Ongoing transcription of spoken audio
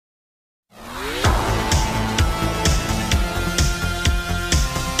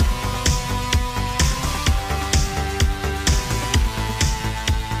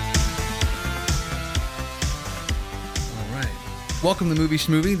welcome to Movie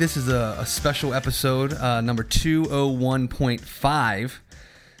Schmovie. This is a special episode, number 201.5.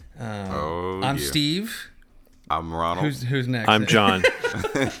 I'm Steve. I'm Ronald. Who's next? I'm John.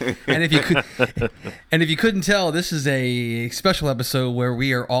 and if you couldn't tell, this is a special episode where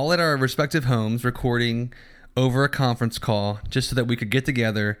we are all at our respective homes recording over a conference call just so that we could get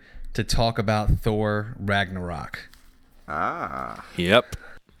together to talk about Thor Ragnarok. Yep.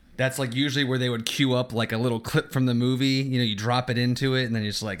 That's like usually where they would cue up like a little clip from the movie. You know, you drop it into it and then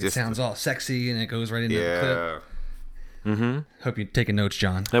it's like, it sounds all sexy and it goes right into the clip. Mm-hmm. Hope you're taking notes,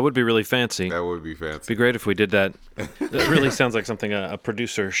 John. That would be really fancy. That would be fancy. It'd be great if we did that. That really sounds like something a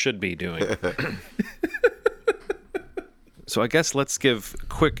producer should be doing. So I guess let's give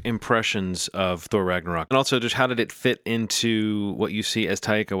quick impressions of Thor Ragnarok. And also just how did it fit into what you see as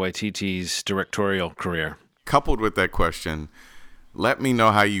Taika Waititi's directorial career? Coupled with that question, let me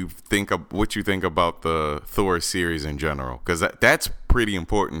know how you think of what you think about the Thor series in general, because that's pretty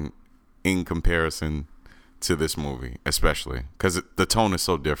important in comparison to this movie, especially because the tone is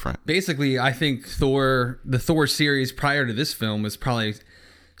so different. Basically, I think the Thor series prior to this film was probably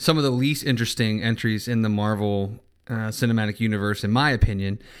some of the least interesting entries in the Marvel cinematic universe, in my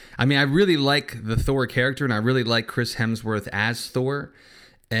opinion. I mean, I really like the Thor character, and I really like Chris Hemsworth as Thor,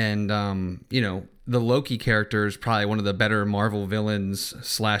 and the Loki character is probably one of the better Marvel villains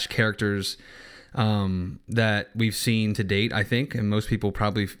 / characters that we've seen to date, I think, and most people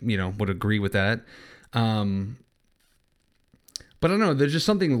probably would agree with that. But I don't know, there's just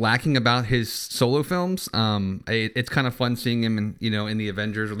something lacking about his solo films. It's kind of fun seeing him in the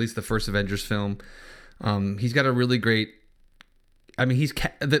Avengers, or at least the first Avengers film. He's got a really great, I mean,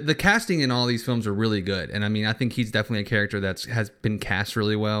 the casting in all these films are really good. And I mean, I think he's definitely a character that has been cast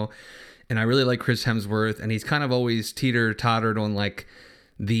really well. And I really like Chris Hemsworth, and he's kind of always teeter-tottered on like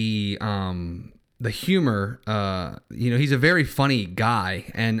the humor. He's a very funny guy.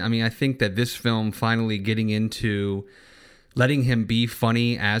 And I mean, I think that this film finally getting into letting him be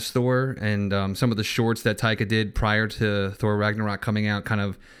funny as Thor, and some of the shorts that Taika did prior to Thor Ragnarok coming out kind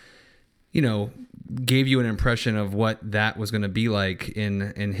of, gave you an impression of what that was going to be like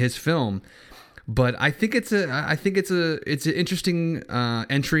in his film. But I think it's an interesting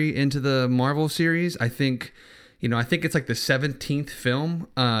entry into the Marvel series. I think it's like the 17th film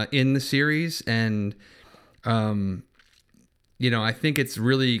in the series, and I think it's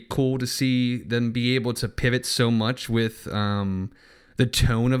really cool to see them be able to pivot so much with the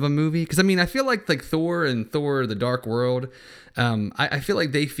tone of a movie. Because I mean, I feel like Thor and Thor: The Dark World, I feel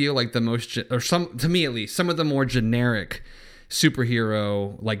like they feel like the most, to me at least, some of the more generic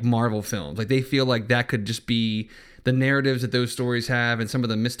superhero like Marvel films. Like they feel like that could just be the narratives that those stories have, and some of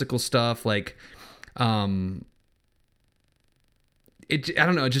the mystical stuff. Like, I don't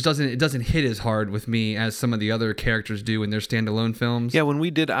know. It just doesn't hit as hard with me as some of the other characters do in their standalone films. Yeah, when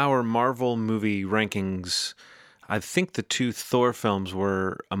we did our Marvel movie rankings, I think the two Thor films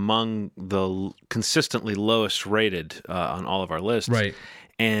were among the consistently lowest rated on all of our lists. Right.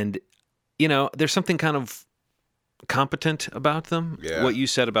 And, there's something kind of competent about them. Yeah. What you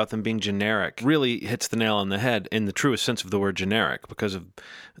said about them being generic really hits the nail on the head in the truest sense of the word generic, because of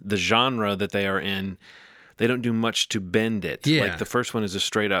the genre that they are in. They don't do much to bend it. Yeah. Like the first one is a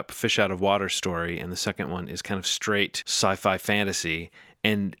straight up fish out of water story, and the second one is kind of straight sci-fi fantasy.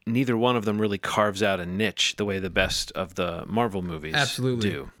 And neither one of them really carves out a niche the way the best of the Marvel movies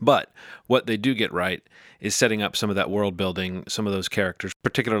do. But what they do get right is setting up some of that world building, some of those characters,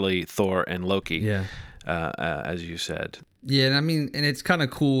 particularly Thor and Loki. Yeah. As you said. Yeah, and I mean, and it's kind of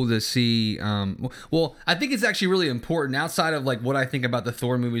cool to see. Well, I think it's actually really important outside of like what I think about the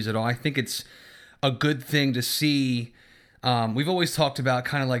Thor movies at all. I think it's a good thing to see. We've always talked about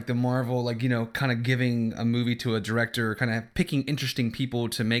kind of like the Marvel, like, kind of giving a movie to a director, kind of picking interesting people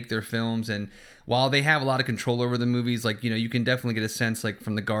to make their films. And while they have a lot of control over the movies, like, you can definitely get a sense, like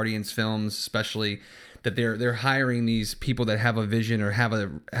from the Guardians films, especially, that they're hiring these people that have a vision or have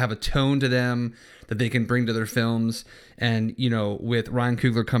a tone to them that they can bring to their films. And, with Ryan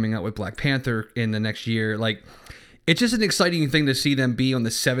Coogler coming out with Black Panther in the next year, like, it's just an exciting thing to see them be on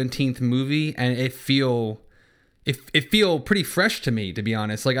the 17th movie, and it feel pretty fresh to me, to be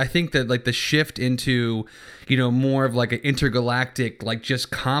honest. Like, I think that like the shift into, more of like an intergalactic, like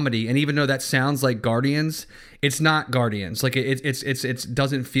just comedy. And even though that sounds like Guardians, it's not Guardians. Like it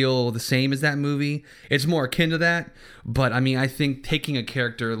doesn't feel the same as that movie. It's more akin to that. But I mean, I think taking a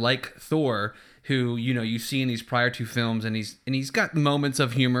character like Thor, who, you see in these prior two films, and he's got moments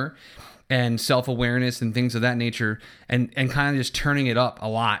of humor and self-awareness and things of that nature, and kind of just turning it up a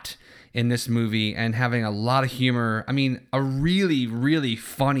lot in this movie and having a lot of humor. I mean, a really, really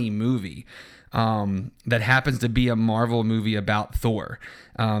funny movie. that happens to be a Marvel movie about Thor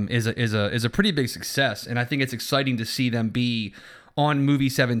is a pretty big success, and I think it's exciting to see them be on movie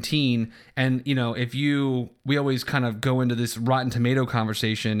 17. And we always kind of go into this Rotten Tomato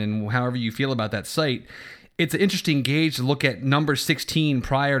conversation, and however you feel about that site, it's an interesting gauge to look at number 16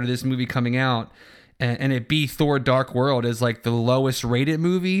 prior to this movie coming out, and it be Thor Dark World as like the lowest rated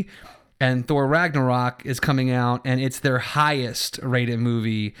movie, and Thor Ragnarok is coming out and it's their highest rated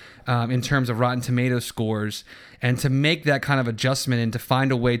movie in terms of Rotten Tomato scores. And to make that kind of adjustment and to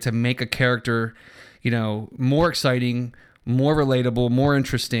find a way to make a character, more exciting, more relatable, more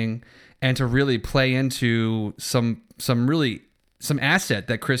interesting, and to really play into some asset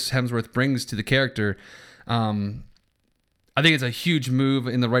that Chris Hemsworth brings to the character. I think it's a huge move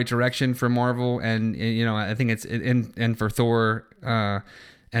in the right direction for Marvel, and I think it's and for Thor,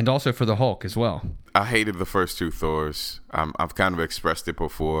 and also for the Hulk as well. I hated the first two Thors. I've kind of expressed it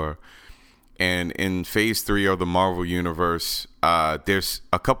before. And in Phase 3 of the Marvel Universe, there's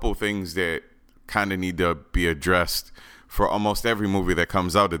a couple things that kind of need to be addressed for almost every movie that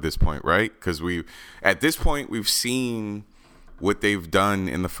comes out at this point, right? Because at this point, we've seen what they've done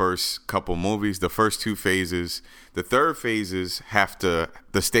in the first couple movies, the first two phases. The third phases the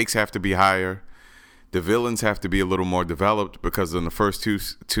stakes have to be higher. The villains have to be a little more developed, because in the first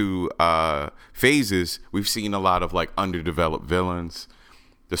two phases, we've seen a lot of like underdeveloped villains.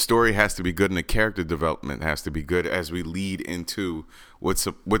 The story has to be good, and the character development has to be good as we lead into what's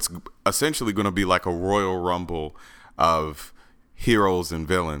essentially going to be like a Royal Rumble of heroes and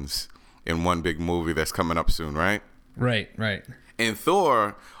villains in one big movie that's coming up soon, right? Right. And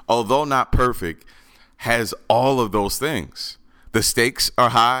Thor, although not perfect, has all of those things. The stakes are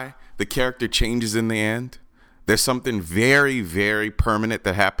high. The character changes in the end. There's something very, very permanent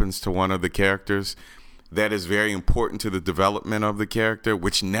that happens to one of the characters that is very important to the development of the character,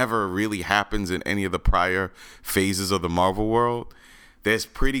 which never really happens in any of the prior phases of the Marvel world. There's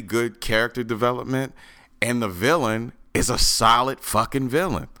pretty good character development, and the villain is a solid fucking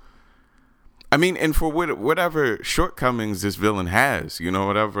villain. I mean, and for whatever shortcomings this villain has,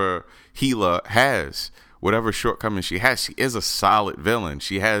 whatever Hela has, whatever shortcomings she has, she is a solid villain.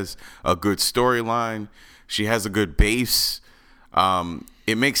 She has a good storyline. She has a good base.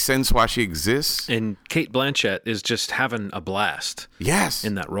 It makes sense why she exists. And Cate Blanchett is just having a blast. Yes.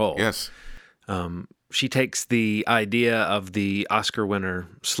 In that role. Yes. She takes the idea of the Oscar winner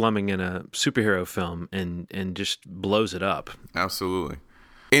slumming in a superhero film and just blows it up. Absolutely.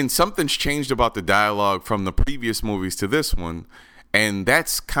 And something's changed about the dialogue from the previous movies to this one. And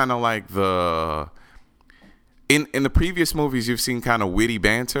that's kind of like in the previous movies, you've seen kind of witty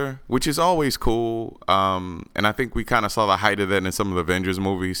banter, which is always cool. And I think we kind of saw the height of that in some of the Avengers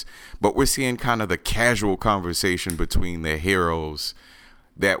movies. But we're seeing kind of the casual conversation between the heroes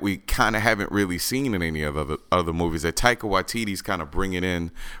that we kind of haven't really seen in any of the other movies, that Taika Waititi's kind of bringing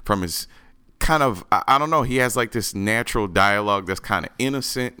in from his kind of, I don't know, he has like this natural dialogue that's kind of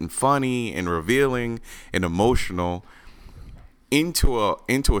innocent and funny and revealing and emotional into a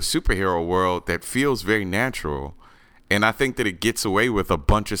superhero world that feels very natural. And I think that it gets away with a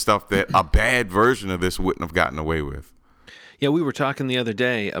bunch of stuff that a bad version of this wouldn't have gotten away with. Yeah, we were talking the other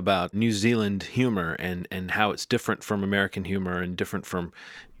day about New Zealand humor and how it's different from American humor and different from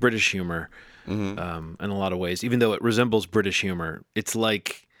British humor in a lot of ways. Even though it resembles British humor, it's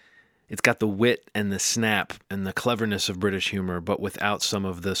like it's got the wit and the snap and the cleverness of British humor, but without some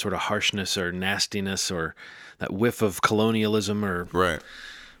of the sort of harshness or nastiness or that whiff of colonialism or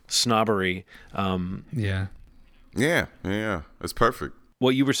snobbery. Yeah, it's perfect.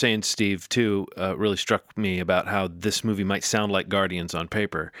 What you were saying, Steve, too, really struck me about how this movie might sound like Guardians on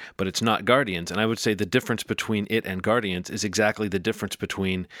paper, but it's not Guardians. And I would say the difference between it and Guardians is exactly the difference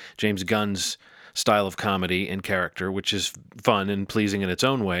between James Gunn's style of comedy and character, which is fun and pleasing in its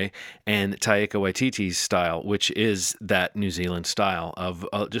own way, and Taika Waititi's style, which is that New Zealand style of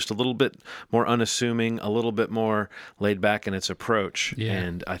just a little bit more unassuming, a little bit more laid back in its approach. Yeah.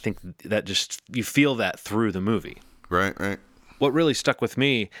 And I think that just, you feel that through the movie. Right. What really stuck with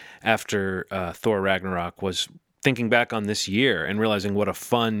me after Thor Ragnarok was thinking back on this year and realizing what a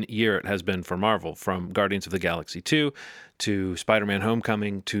fun year it has been for Marvel, from Guardians of the Galaxy 2 to Spider-Man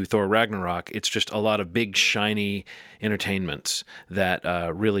Homecoming to Thor Ragnarok. It's just a lot of big, shiny entertainments that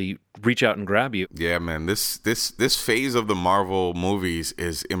really reach out and grab you. Yeah, man, this phase of the Marvel movies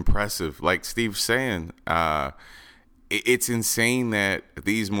is impressive. Like Steve's saying, it's insane that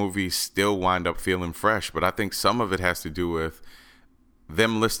these movies still wind up feeling fresh, but I think some of it has to do with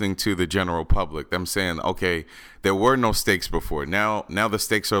them listening to the general public, them saying, okay, there were no stakes before. Now the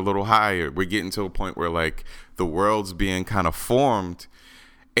stakes are a little higher. We're getting to a point where like the world's being kind of formed,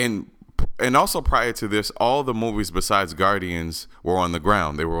 and and also prior to this, all the movies besides Guardians were on the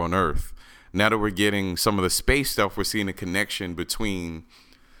ground. They were on Earth. Now that we're getting some of the space stuff, we're seeing a connection between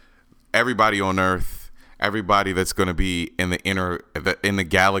everybody on Earth, everybody that's going to be in the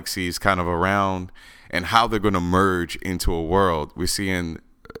galaxies kind of around, and how they're going to merge into a world. We're seeing,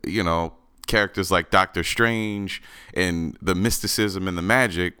 characters like Doctor Strange and the mysticism and the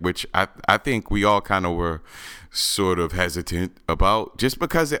magic, which I think we all kind of were sort of hesitant about, just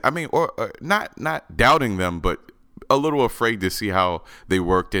because not doubting them, but a little afraid to see how they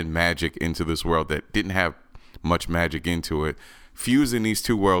worked in magic into this world that didn't have much magic into it, fusing these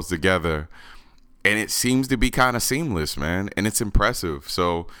two worlds together, and it seems to be kind of seamless, man, and it's impressive.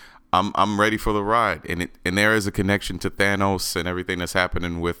 So I'm ready for the ride, and there is a connection to Thanos and everything that's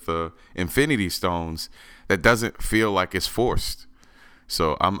happening with the Infinity Stones that doesn't feel like it's forced.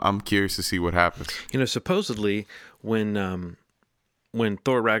 So I'm curious to see what happens. Supposedly when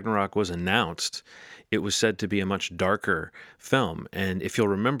Thor Ragnarok was announced, it was said to be a much darker film. And if you'll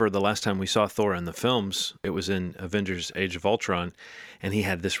remember, the last time we saw Thor in the films, it was in Avengers Age of Ultron, and he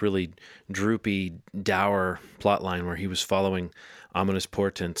had this really droopy, dour plotline where he was following ominous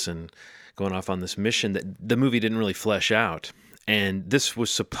portents and going off on this mission that the movie didn't really flesh out. And this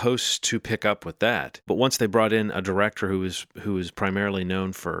was supposed to pick up with that. But once they brought in a director who is primarily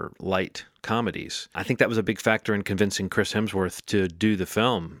known for light comedies, I think that was a big factor in convincing Chris Hemsworth to do the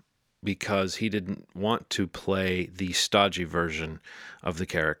film, because he didn't want to play the stodgy version of the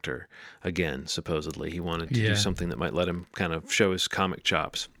character again, supposedly. He wanted to do something that might let him kind of show his comic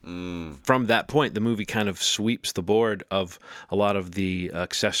chops. From that point, the movie kind of sweeps the board of a lot of the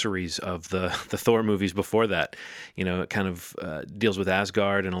accessories of the Thor movies before that. It kind of deals with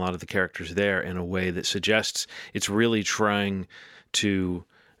Asgard and a lot of the characters there in a way that suggests it's really trying to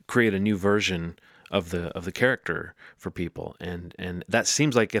create a new version of the character for people, and that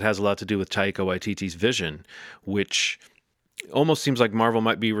seems like it has a lot to do with Taika Waititi's vision, which almost seems like Marvel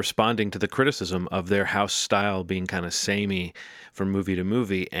might be responding to the criticism of their house style being kind of samey from movie to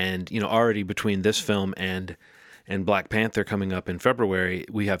movie. And already between this film and Black Panther coming up in February,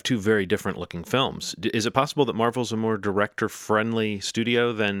 we have two very different looking films. Is it possible that Marvel's a more director friendly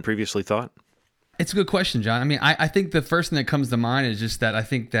studio than previously thought? It's a good question, John. I mean, I think the first thing that comes to mind is just that I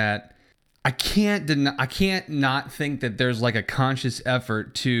think that I can't not think that there's like a conscious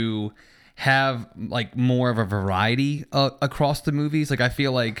effort to have like more of a variety across the movies. Like I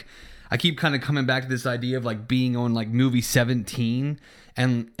feel like I keep kind of coming back to this idea of like being on like movie 17,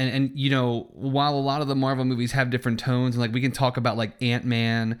 and while a lot of the Marvel movies have different tones, and like we can talk about like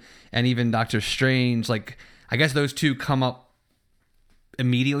Ant-Man and even Doctor Strange, like I guess those two come up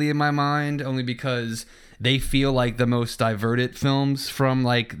immediately in my mind only because they feel like the most diverted films from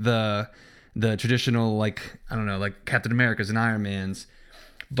like the traditional, like, I don't know, like Captain America's and Iron Man's,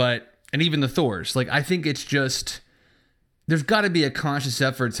 and even the Thors. Like, I think it's just, there's got to be a conscious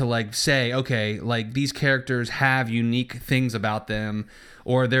effort to like say, okay, like these characters have unique things about them,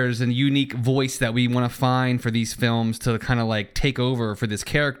 or there's a unique voice that we want to find for these films to kind of like take over for this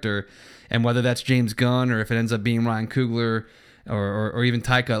character. And whether that's James Gunn or if it ends up being Ryan Coogler or even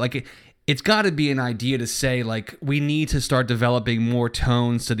Taika, like it's got to be an idea to say, like, we need to start developing more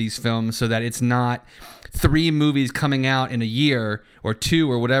tones to these films so that it's not 3 movies coming out in a year or 2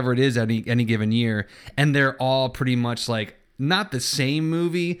 or whatever it is any given year, and they're all pretty much like not the same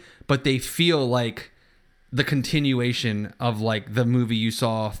movie, but they feel like the continuation of like the movie you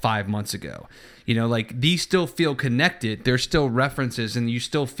saw 5 months ago. Like these still feel connected. There's still references, and you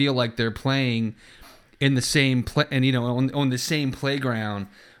still feel like they're playing in the same on the same playground.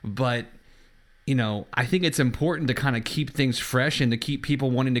 But I think it's important to kind of keep things fresh and to keep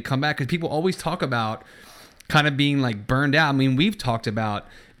people wanting to come back, because people always talk about kind of being like burned out. I mean, we've talked about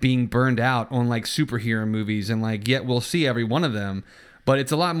being burned out on like superhero movies, and like yet we'll see every one of them. But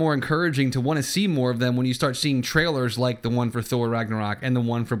it's a lot more encouraging to want to see more of them when you start seeing trailers like the one for Thor Ragnarok and the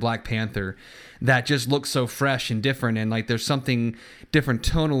one for Black Panther that just look so fresh and different, and like there's something different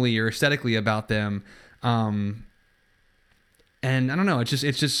tonally or aesthetically about them. And I don't know,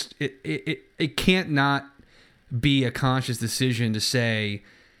 it can't not be a conscious decision to say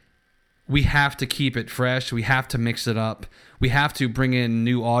we have to keep it fresh, we have to mix it up, we have to bring in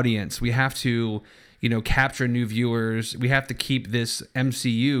new audience, we have to capture new viewers, we have to keep this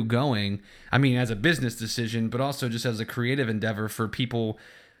MCU going. I mean, as a business decision, but also just as a creative endeavor for people,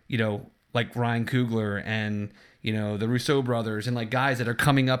 like Ryan Coogler and the Russo brothers, and like guys that are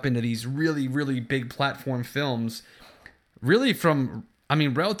coming up into these really, really big platform films, really from,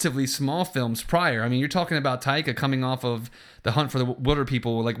 relatively small films prior. I mean, you're talking about Taika coming off of The Hunt for the Wilder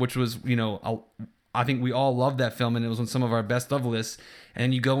People, like, which was, I think we all loved that film, and it was on some of our best of lists.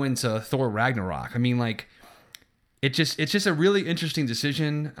 And you go into Thor Ragnarok. I mean, like, it's just a really interesting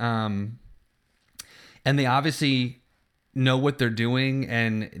decision. And they obviously know what they're doing,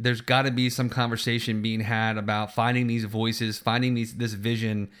 and there's got to be some conversation being had about finding these voices, finding this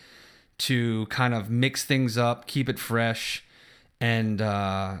vision to kind of mix things up, keep it fresh, and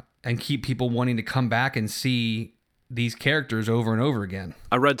keep people wanting to come back and see these characters over and over again.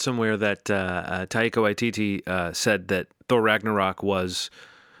 I read somewhere that Taika Waititi said that Thor Ragnarok was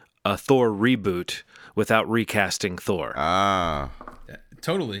a Thor reboot without recasting Thor.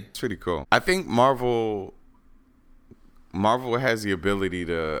 Totally. It's pretty cool. I think Marvel has the ability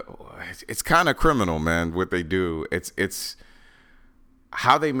to. It's kind of criminal, man, what they do. It's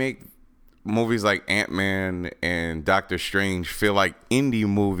how they make movies like Ant-Man and Doctor Strange feel like indie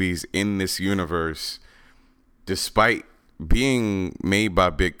movies in this universe, despite being made by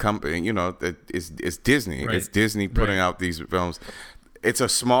big company. You know, it's Disney. Right. It's Disney putting out these films. It's a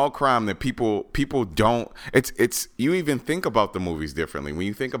small crime that people don't. It's you even think about the movies differently. When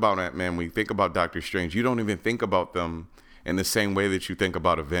you think about Ant-Man, when you think about Doctor Strange, you don't even think about them in the same way that you think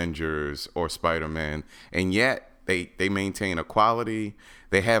about Avengers or Spider-Man. And yet they maintain a quality.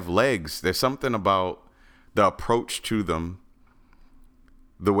 They have legs. There's something about the approach to them,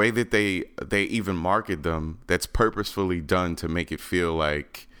 the way that they even market them, that's purposefully done to make it feel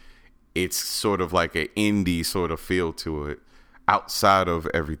like it's sort of like an indie sort of feel to it, outside of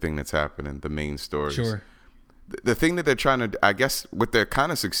everything that's happening, the main stories. Sure. The thing that they're trying to, I guess, what they're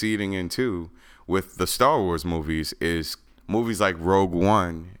kind of succeeding in too with the Star Wars movies is movies like Rogue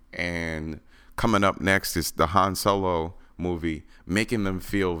One, and coming up next is the Han Solo movie, making them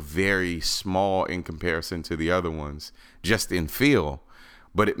feel very small in comparison to the other ones, just in feel.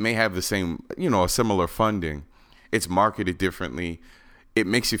 But it may have the same, a similar funding. It's marketed differently. It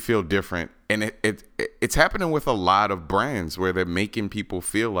makes you feel different. And it's happening with a lot of brands where they're making people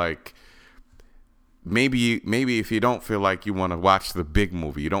feel like maybe if you don't feel like you want to watch the big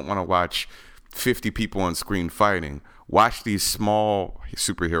movie, you don't want to watch 50 people on screen fighting, watch these small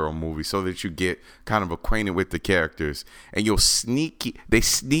superhero movies so that you get kind of acquainted with the characters, and they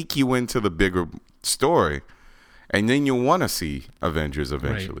sneak you into the bigger story, and then you'll want to see Avengers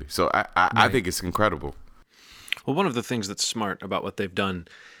eventually. Right. So I think it's incredible. Well, one of the things that's smart about what they've done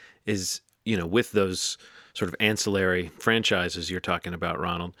is, with those sort of ancillary franchises you're talking about,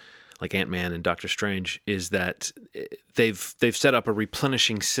 Ronald, like Ant-Man and Doctor Strange, is that they've set up a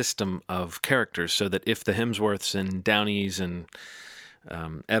replenishing system of characters so that if the Hemsworths and Downeys and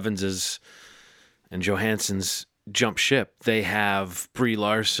Evanses and Johanssons jump ship, they have Brie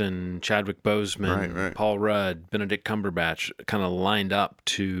Larson, Chadwick Boseman, right. Paul Rudd, Benedict Cumberbatch kind of lined up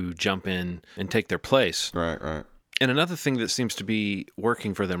to jump in and take their place. Right. And another thing that seems to be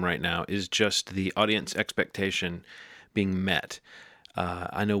working for them right now is just the audience expectation being met.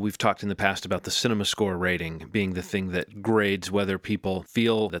 I know we've talked in the past about the cinema score rating being the thing that grades whether people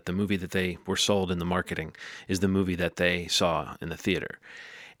feel that the movie that they were sold in the marketing is the movie that they saw in the theater.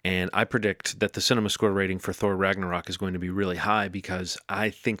 And I predict that the cinema score rating for Thor Ragnarok is going to be really high because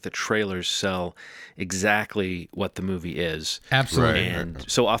I think the trailers sell exactly what the movie is. Absolutely. And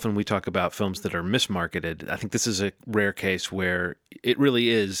so often we talk about films that are mismarketed. I think this is a rare case where it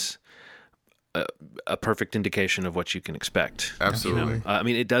really is a perfect indication of what you can expect. Absolutely. I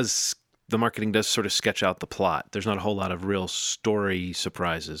mean, the marketing does sort of sketch out the plot. There's not a whole lot of real story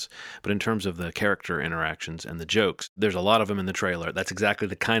surprises, but in terms of the character interactions and the jokes, there's a lot of them in the trailer. That's exactly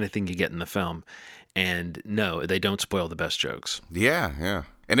the kind of thing you get in the film. And no, they don't spoil the best jokes. Yeah.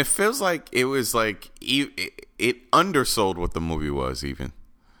 And it feels like it was like it undersold what the movie was even.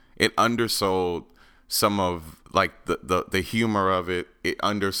 It undersold some of like the humor of it. It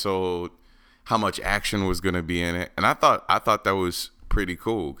undersold how much action was going to be in it. And I thought that was pretty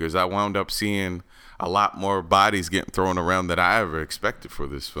cool because I wound up seeing a lot more bodies getting thrown around than I ever expected for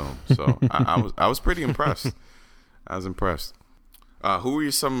this film. So I was pretty impressed. I was impressed. Who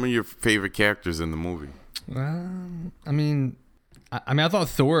were some of your favorite characters in the movie? I thought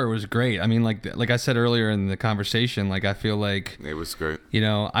Thor was great. I mean, like I said earlier in the conversation, like I feel like it was great.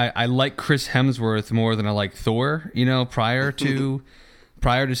 I like Chris Hemsworth more than I like Thor.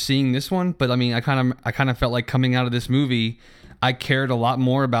 Prior to seeing this one, but I mean, I kind of felt like coming out of this movie, I cared a lot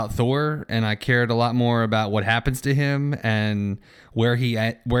more about Thor, and I cared a lot more about what happens to him and where he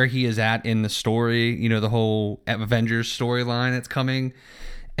is at in the story. The whole Avengers storyline that's coming,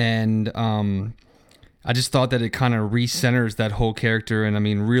 and I just thought that it kind of recenters that whole character, and I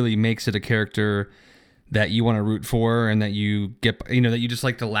mean, really makes it a character that you want to root for and that you get, that you just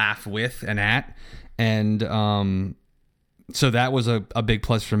like to laugh with and at, and so that was a big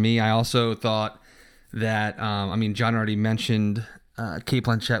plus for me. I also thought that I mean, John already mentioned Kate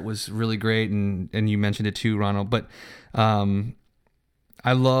Blanchett was really great, and you mentioned it too, Ronald. But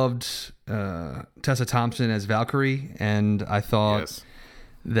I loved Tessa Thompson as Valkyrie, and I thought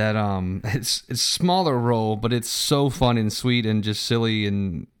that it's a smaller role, but it's so fun and sweet and just silly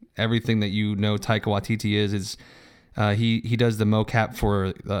and everything that Taika Waititi is. He does the mocap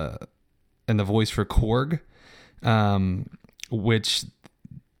for and the voice for Korg, which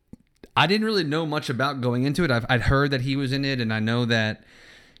I didn't really know much about going into it. I'd heard that he was in it, and I know that,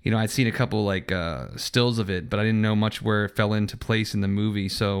 I'd seen a couple like stills of it, but I didn't know much where it fell into place in the movie.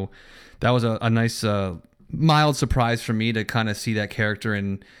 So that was a nice mild surprise for me to kind of see that character,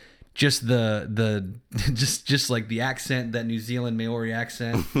 and just just like the accent, that New Zealand Maori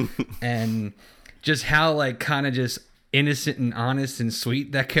accent, and just how like kind of just innocent and honest and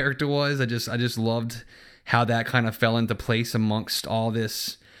sweet that character was. I just loved how that kind of fell into place amongst all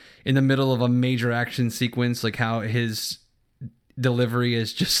this in the middle of a major action sequence, like how his delivery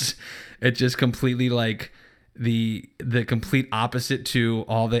is just completely like the complete opposite to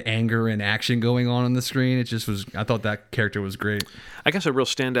all the anger and action going on the screen. It just was, I thought that character was great. I guess a real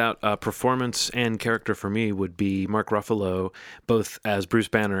standout performance and character for me would be Mark Ruffalo, both as Bruce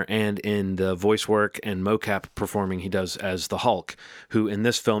Banner and in the voice work and mocap performing he does as the Hulk, who in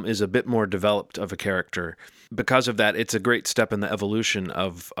this film is a bit more developed of a character. Because of that, it's a great step in the evolution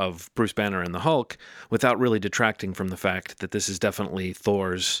of Bruce Banner and the Hulk, without really detracting from the fact that this is definitely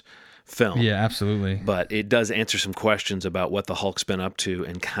Thor's film. Yeah, absolutely. But it does answer some questions about what the Hulk's been up to,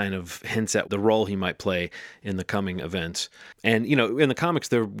 and kind of hints at the role he might play in the coming events. And, in the comics,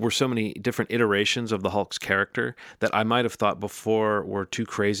 there were so many different iterations of the Hulk's character that I might have thought before were too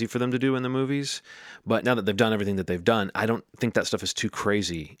crazy for them to do in the movies. But now that they've done everything that they've done, I don't think that stuff is too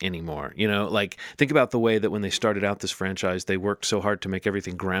crazy anymore. Like, think about the way that when they started out this franchise, they worked so hard to make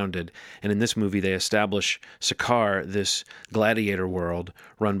everything grounded. And in this movie, they establish Sakaar, this gladiator world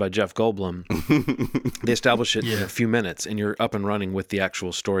run by Jeff Goldblum. They establish it in a few minutes, and you're up and running with the actual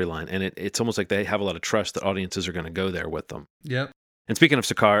storyline. And it's almost like they have a lot of trust that audiences are going to go there with them. Yep. And speaking of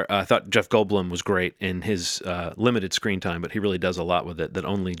Sakaar, I thought Jeff Goldblum was great in his limited screen time, but he really does a lot with it that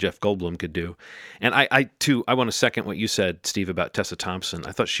only Jeff Goldblum could do. And I want to second what you said, Steve, about Tessa Thompson.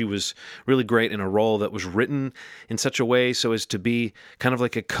 I thought she was really great in a role that was written in such a way so as to be kind of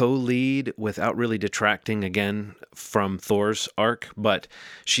like a co-lead without really detracting, again, from Thor's arc. But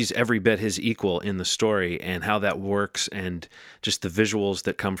she's every bit his equal in the story, and how that works and just the visuals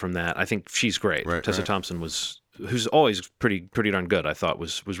that come from that. I think she's great. Right, Tessa Thompson who's always pretty darn good, I thought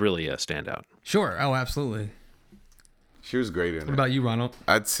was really a standout. Sure. Oh, absolutely. She was great in it. What about you, Ronald?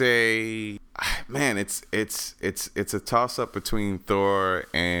 I'd say, man, it's a toss up between Thor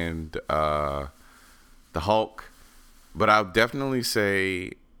and the Hulk, but I'll definitely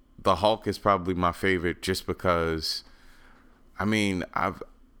say the Hulk is probably my favorite, just because, I mean,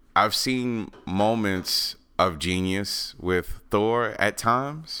 I've seen moments of genius with Thor at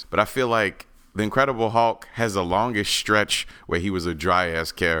times, but I feel like The Incredible Hulk has the longest stretch where he was a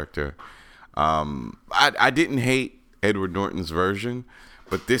dry-ass character. I didn't hate Edward Norton's version,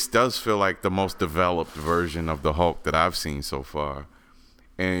 but this does feel like the most developed version of the Hulk that I've seen so far.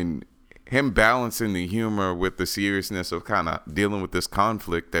 And him balancing the humor with the seriousness of kind of dealing with this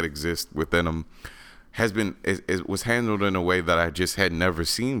conflict that exists within him was handled in a way that I just had never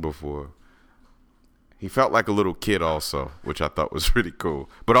seen before. He felt like a little kid also, which I thought was really cool,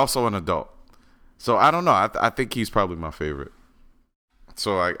 but also an adult. So I don't know. I think he's probably my favorite.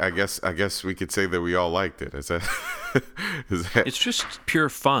 So I guess we could say that we all liked it. Is that? It's just pure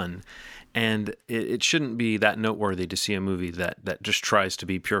fun, and it shouldn't be that noteworthy to see a movie that just tries to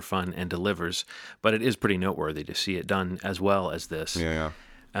be pure fun and delivers. But it is pretty noteworthy to see it done as well as this. Yeah.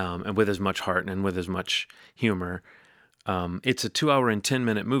 And with as much heart and with as much humor. It's a 2 hour and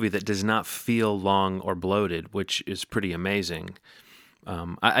 10-minute movie that does not feel long or bloated, which is pretty amazing.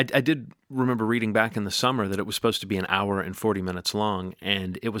 I did remember reading back in the summer that it was supposed to be an hour and 40 minutes long,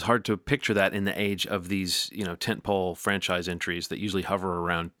 and it was hard to picture that in the age of these, tentpole franchise entries that usually hover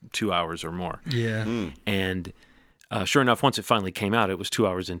around 2 hours or more. Yeah. And sure enough, once it finally came out, it was 2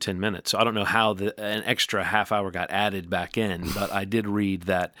 hours and 10 minutes. So I don't know how an extra half hour got added back in, but I did read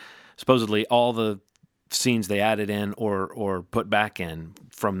that supposedly all the scenes they added in or put back in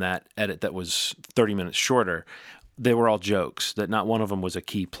from that edit that was 30 minutes shorter, they were all jokes, that not one of them was a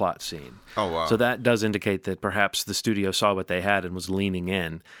key plot scene. Oh, wow. So that does indicate that perhaps the studio saw what they had and was leaning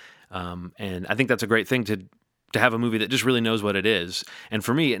in. And I think that's a great thing to have a movie that just really knows what it is. And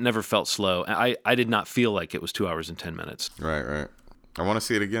for me, it never felt slow. I did not feel like it was 2 hours and 10 minutes. Right. I want to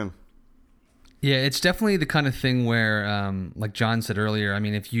see it again. Yeah, it's definitely the kind of thing where, like John said earlier, I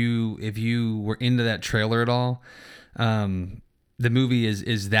mean, if you were into that trailer at all, the movie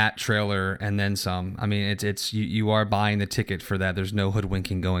is that trailer and then some. I mean, it's you are buying the ticket for that. There's no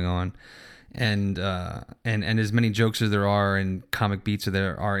hoodwinking going on, and as many jokes as there are and comic beats as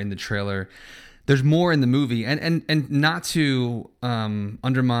there are in the trailer, there's more in the movie. And not to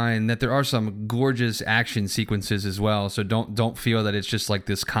undermine that there are some gorgeous action sequences as well. So don't feel that it's just like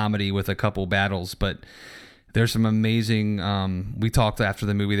this comedy with a couple battles, but there's some amazing. We talked after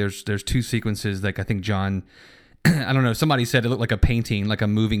the movie. There's two sequences that I think John. I don't know. Somebody said it looked like a painting, like a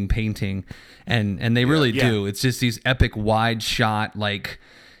moving painting, and they really do. It's just these epic wide shot, like,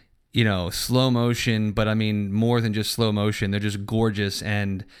 you know, slow motion. But I mean, more than just slow motion. They're just gorgeous,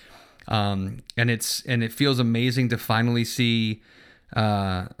 and it feels amazing to finally see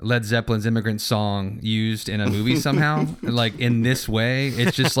Led Zeppelin's "Immigrant Song" used in a movie somehow, like in this way.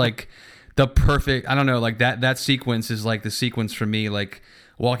 It's just like the perfect. I don't know, like that sequence is like the sequence for me, like.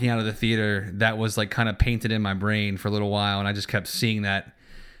 Walking out of the theater, that was like kind of painted in my brain for a little while, and I just kept seeing that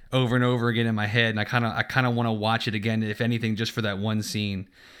over and over again in my head. And I kind of want to watch it again, if anything, just for that one scene.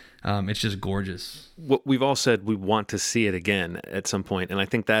 It's just gorgeous. What we've all said, we want to see it again at some point, and I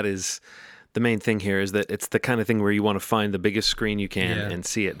think that is the main thing here. Is that it's the kind of thing where you want to find the biggest screen you can and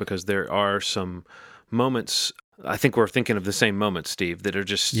see it, because there are some moments. I think we're thinking of the same moments, Steve, that are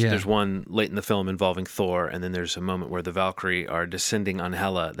just, there's one late in the film involving Thor, and then there's a moment where the Valkyrie are descending on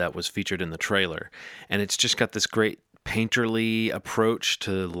Hela that was featured in the trailer. And it's just got this great painterly approach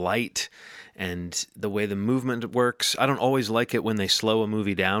to light and the way the movement works. I don't always like it when they slow a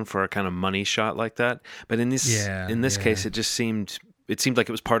movie down for a kind of money shot like that. But in this case, it just seemed like it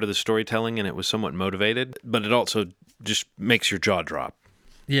was part of the storytelling, and it was somewhat motivated, but it also just makes your jaw drop.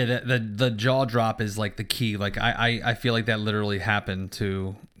 Yeah, the jaw drop is like the key. Like I feel like that literally happened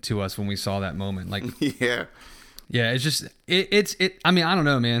to us when we saw that moment. Like yeah, it's just it's. I mean, I don't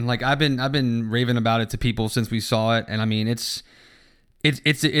know, man. Like I've been raving about it to people since we saw it, and I mean it's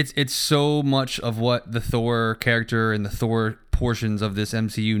so much of what the Thor character and the Thor portions of this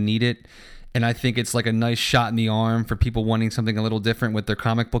MCU needed. And I think it's like a nice shot in the arm for people wanting something a little different with their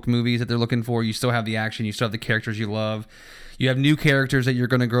comic book movies that they're looking for. You still have the action, you still have the characters you love. You have new characters that you're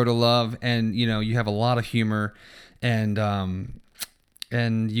going to grow to love, and you know you have a lot of humor, and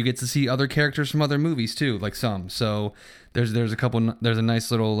you get to see other characters from other movies too, like some. So there's a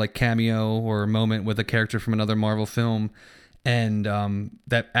nice little like cameo or moment with a character from another Marvel film, and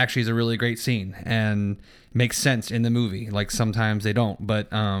that actually is a really great scene and makes sense in the movie. Like sometimes they don't, but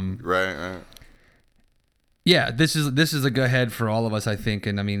right. Yeah, this is a go ahead for all of us, I think,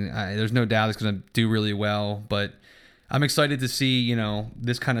 and I mean there's no doubt it's going to do really well, but. I'm excited to see, you know,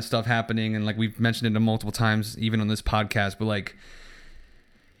 this kind of stuff happening. And like we've mentioned it multiple times, even on this podcast, but like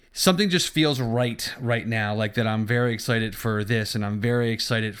something just feels right now. Like that I'm very excited for this, and I'm very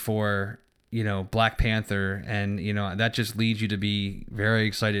excited for, you know, Black Panther. And, you know, that just leads you to be very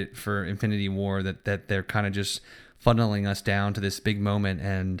excited for Infinity War, that they're kind of just funneling us down to this big moment.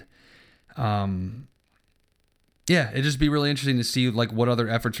 And, it'd just be really interesting to see like what other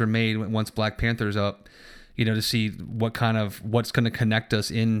efforts are made once Black Panther's up. You know, to see what's going to connect us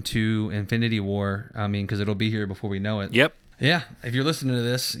into Infinity War. I mean, because it'll be here before we know it. Yep. Yeah. If you're listening to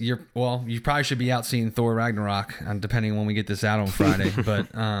this, you probably should be out seeing Thor Ragnarok, depending on when we get this out on Friday. But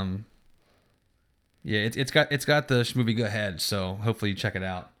it's got the movie go ahead, so hopefully you check it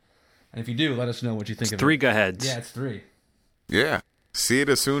out. And if you do, let us know what you think of it. 3 go aheads. Yeah, it's 3. Yeah. See it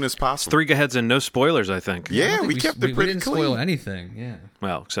as soon as possible. 3 go aheads and no spoilers, I think. Yeah, we kept it pretty clean. We didn't spoil anything, yeah.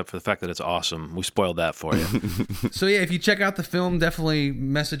 Well, except for the fact that it's awesome. We spoiled that for you. So yeah, if you check out the film, definitely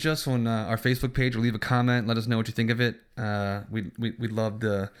message us on our Facebook page or leave a comment. Let us know what you think of it. We'd love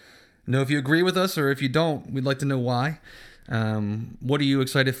to know if you agree with us, or if you don't, we'd like to know why. What are you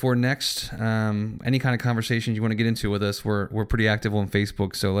excited for next? Any kind of conversations you want to get into with us, we're pretty active on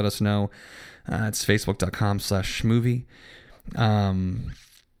Facebook, so let us know. It's facebook.com/schmovie.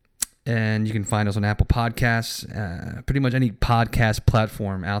 And you can find us on Apple Podcasts, pretty much any podcast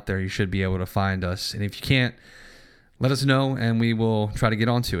platform out there. You should be able to find us. And if you can't, let us know, and we will try to get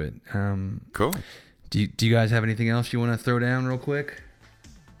onto it. Cool. Do you guys have anything else you want to throw down real quick?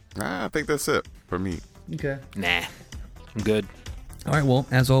 I think that's it for me. Okay. Nah, I'm good. All right. Well,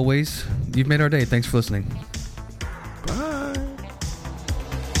 as always, you've made our day. Thanks for listening.